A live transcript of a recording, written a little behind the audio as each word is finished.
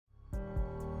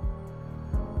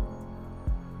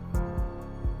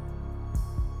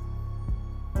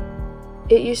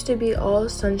It used to be all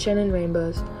sunshine and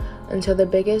rainbows until the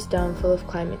biggest downfall of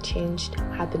climate change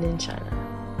happened in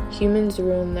China. Humans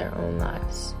ruined their own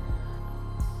lives.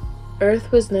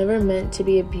 Earth was never meant to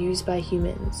be abused by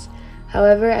humans.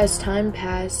 However, as time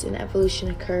passed and evolution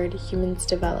occurred, humans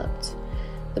developed.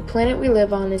 The planet we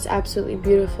live on is absolutely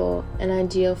beautiful and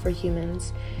ideal for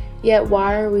humans. Yet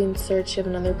why are we in search of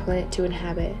another planet to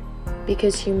inhabit?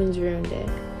 Because humans ruined it.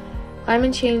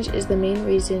 Climate change is the main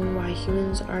reason why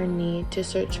humans are in need to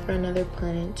search for another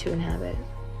planet to inhabit.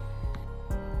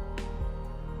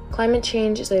 Climate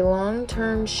change is a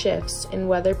long-term shifts in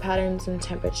weather patterns and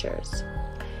temperatures.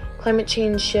 Climate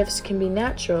change shifts can be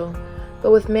natural, but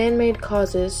with man-made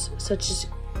causes such as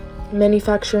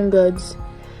manufacturing goods,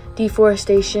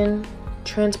 deforestation,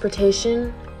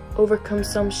 transportation,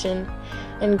 overconsumption,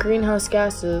 and greenhouse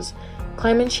gases,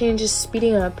 climate change is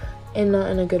speeding up and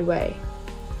not in a good way.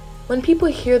 When people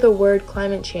hear the word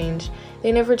climate change,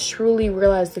 they never truly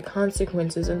realize the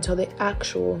consequences until the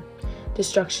actual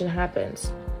destruction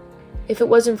happens. If it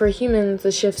wasn't for humans,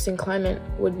 the shifts in climate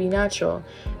would be natural,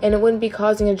 and it wouldn't be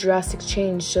causing a drastic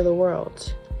change to the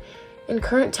world. In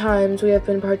current times, we have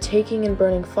been partaking in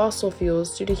burning fossil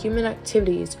fuels due to human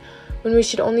activities when we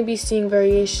should only be seeing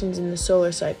variations in the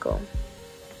solar cycle.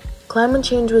 Climate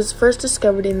change was first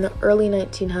discovered in the early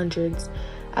 1900s,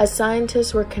 as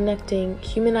scientists were connecting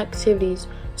human activities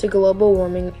to global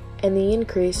warming and the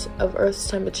increase of Earth's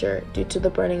temperature due to the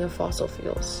burning of fossil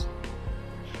fuels.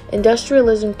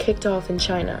 Industrialism kicked off in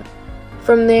China.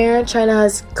 From there, China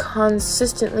has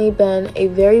consistently been a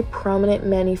very prominent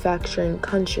manufacturing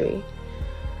country.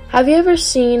 Have you ever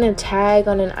seen a tag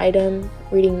on an item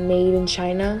reading "Made in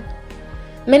China"?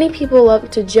 Many people love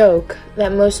to joke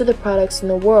that most of the products in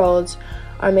the world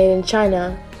are made in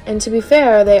China, and to be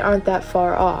fair, they aren't that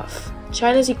far off.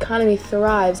 China's economy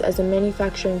thrives as a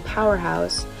manufacturing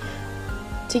powerhouse.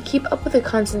 To keep up with the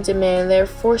constant demand, they are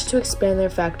forced to expand their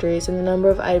factories and the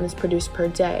number of items produced per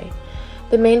day.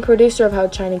 The main producer of how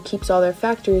China keeps all their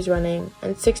factories running,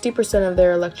 and 60% of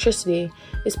their electricity,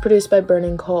 is produced by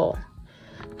burning coal.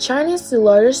 China is the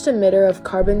largest emitter of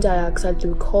carbon dioxide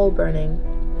through coal burning.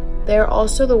 They are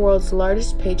also the world's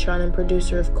largest patron and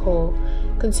producer of coal,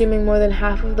 consuming more than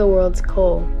half of the world's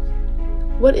coal.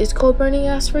 What is coal burning,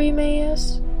 you may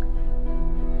ask?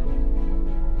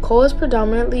 Coal is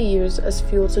predominantly used as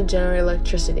fuel to generate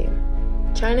electricity.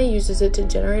 China uses it to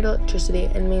generate electricity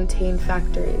and maintain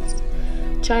factories.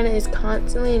 China is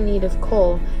constantly in need of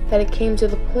coal that it came to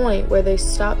the point where they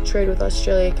stopped trade with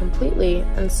Australia completely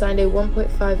and signed a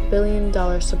 $1.5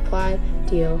 billion supply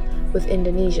deal with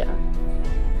Indonesia.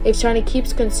 If China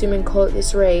keeps consuming coal at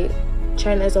this rate,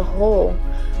 China as a whole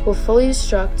will fully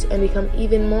destruct and become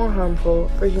even more harmful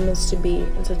for humans to be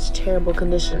in such terrible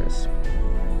conditions.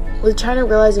 With China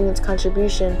realizing its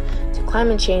contribution to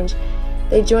climate change,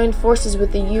 they joined forces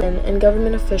with the UN and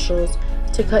government officials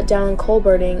to cut down on coal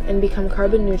burning and become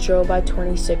carbon neutral by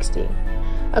 2060.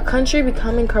 A country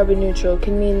becoming carbon neutral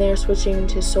can mean they are switching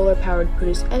to solar-powered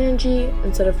produced energy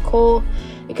instead of coal.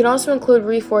 It can also include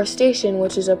reforestation,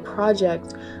 which is a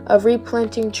project of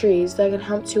replanting trees that can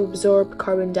help to absorb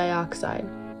carbon dioxide.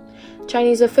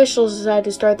 Chinese officials decided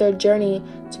to start their journey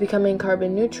to becoming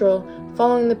carbon neutral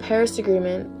following the Paris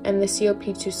Agreement and the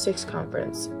COP26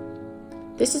 conference.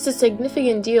 This is a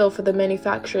significant deal for the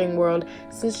manufacturing world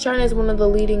since China is one of the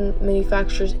leading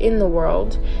manufacturers in the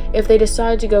world. If they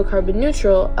decide to go carbon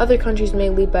neutral, other countries may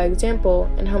lead by example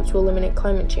and help to eliminate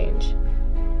climate change.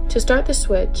 To start the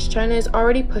switch, China is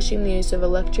already pushing the use of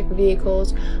electric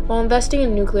vehicles while investing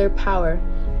in nuclear power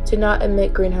to not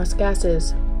emit greenhouse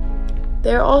gases.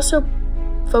 They are also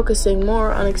focusing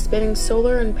more on expanding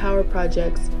solar and power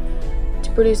projects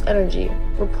to produce energy,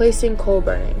 replacing coal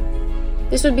burning.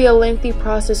 This would be a lengthy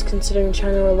process considering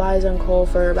China relies on coal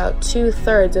for about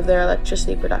 2/3 of their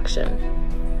electricity production.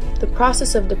 The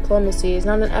process of diplomacy is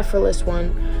not an effortless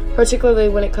one, particularly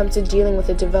when it comes to dealing with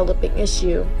a developing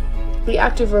issue. The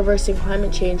act of reversing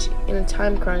climate change in a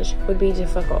time crunch would be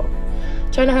difficult.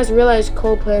 China has realized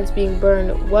coal plants being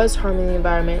burned was harming the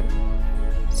environment,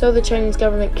 so the Chinese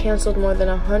government canceled more than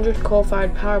 100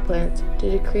 coal-fired power plants to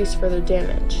decrease further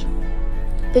damage.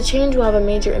 The change will have a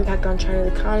major impact on China's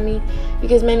economy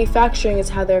because manufacturing is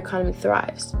how their economy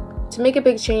thrives. To make a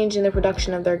big change in the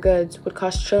production of their goods would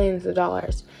cost trillions of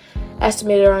dollars,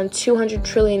 estimated around 200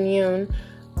 trillion yuan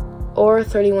or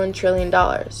 $31 trillion.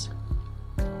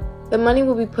 The money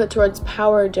will be put towards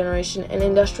power generation and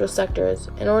industrial sectors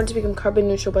in order to become carbon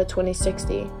neutral by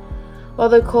 2060, while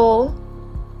the coal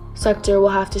sector will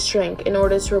have to shrink in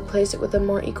order to replace it with a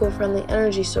more eco-friendly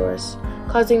energy source,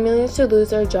 causing millions to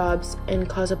lose their jobs and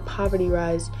cause a poverty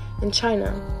rise in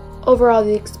China. Overall,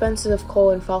 the expenses of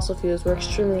coal and fossil fuels were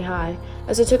extremely high,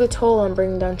 as it took a toll on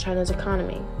bringing down China's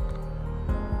economy.